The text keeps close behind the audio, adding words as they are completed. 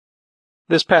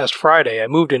This past Friday, I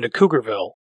moved into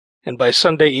CougarVille, and by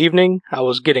Sunday evening, I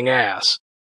was getting ass.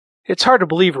 It's hard to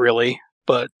believe, really,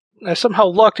 but I somehow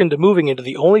lucked into moving into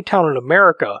the only town in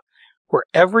America where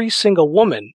every single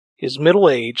woman is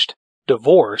middle-aged,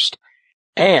 divorced,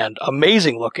 and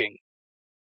amazing-looking.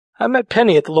 I met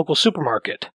Penny at the local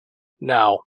supermarket.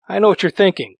 Now, I know what you're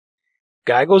thinking.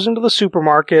 Guy goes into the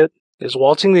supermarket, is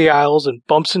waltzing the aisles, and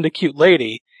bumps into cute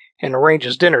lady, and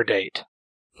arranges dinner date.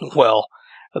 Well,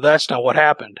 that's not what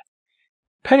happened.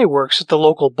 Penny works at the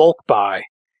local bulk buy,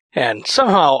 and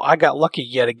somehow I got lucky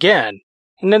yet again,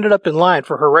 and ended up in line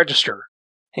for her register,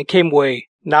 and came away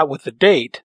not with the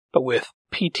date, but with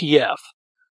PTF.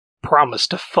 Promise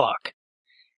to fuck.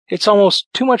 It's almost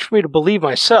too much for me to believe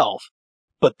myself,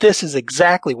 but this is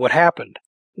exactly what happened.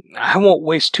 I won't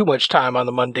waste too much time on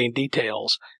the mundane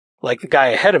details, like the guy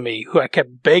ahead of me who I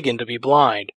kept begging to be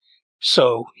blind,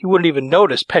 so he wouldn't even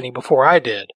notice Penny before I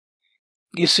did.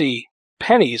 You see,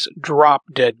 Penny's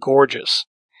drop-dead gorgeous,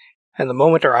 and the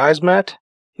moment our eyes met,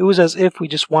 it was as if we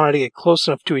just wanted to get close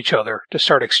enough to each other to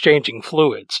start exchanging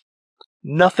fluids.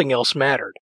 Nothing else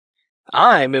mattered.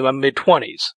 I'm in my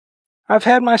mid-20s. I've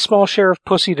had my small share of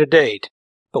pussy to date,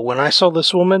 but when I saw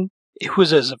this woman, it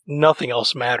was as if nothing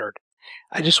else mattered.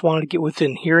 I just wanted to get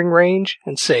within hearing range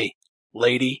and say,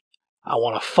 "Lady, I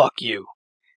want to fuck you."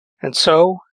 And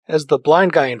so, as the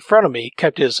blind guy in front of me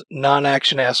kept his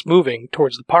non-action ass moving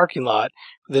towards the parking lot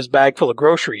with his bag full of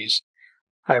groceries,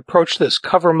 I approached this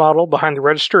cover model behind the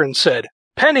register and said,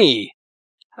 "Penny!"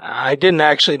 I didn't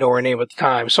actually know her name at the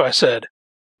time, so I said,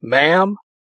 "Ma'am,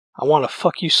 I want to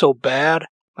fuck you so bad,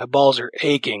 my balls are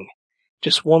aching.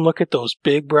 Just one look at those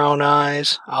big brown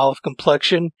eyes, olive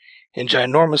complexion, and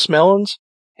ginormous melons,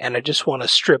 and I just want to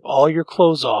strip all your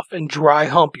clothes off and dry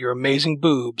hump your amazing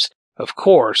boobs." Of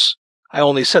course, I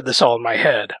only said this all in my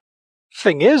head.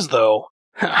 Thing is, though,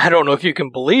 I don't know if you can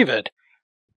believe it,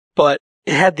 but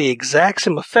it had the exact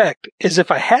same effect as if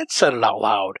I had said it out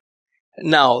loud.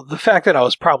 Now, the fact that I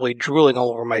was probably drooling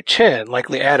all over my chin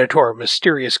likely added to our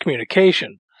mysterious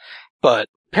communication, but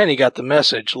Penny got the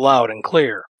message loud and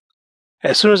clear.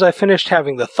 As soon as I finished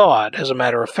having the thought, as a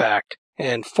matter of fact,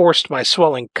 and forced my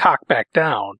swelling cock back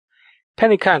down,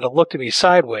 Penny kind of looked at me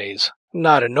sideways,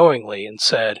 nodded knowingly, and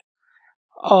said,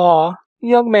 "Aw,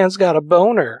 young man's got a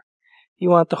boner. You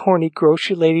want the horny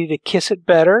grocery lady to kiss it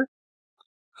better?"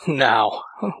 Now,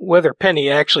 whether Penny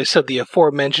actually said the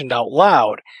aforementioned out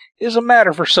loud is a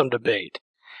matter for some debate.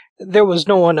 There was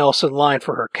no one else in line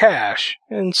for her cash,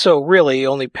 and so really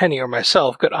only Penny or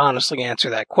myself could honestly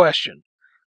answer that question.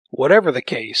 Whatever the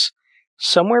case,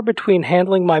 somewhere between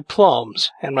handling my plums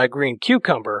and my green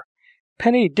cucumber,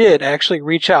 Penny did actually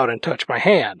reach out and touch my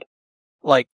hand.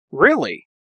 Like, really?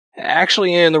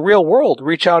 Actually, in the real world,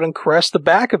 reach out and caress the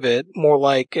back of it, more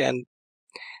like, and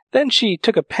then she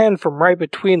took a pen from right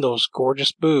between those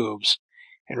gorgeous boobs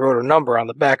and wrote her number on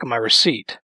the back of my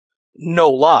receipt. No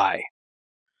lie.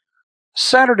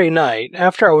 Saturday night,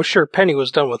 after I was sure Penny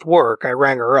was done with work, I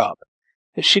rang her up.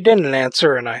 She didn't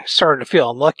answer, and I started to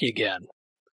feel unlucky again.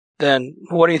 Then,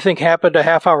 what do you think happened a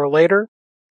half hour later?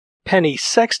 Penny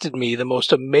sexted me the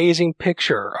most amazing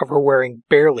picture of her wearing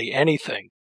barely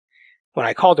anything. When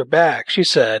I called her back, she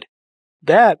said,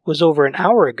 "That was over an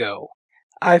hour ago.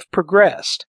 I've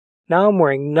progressed. Now I'm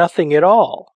wearing nothing at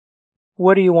all.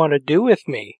 What do you want to do with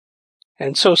me?"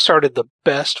 And so started the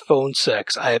best phone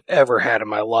sex I have ever had in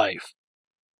my life.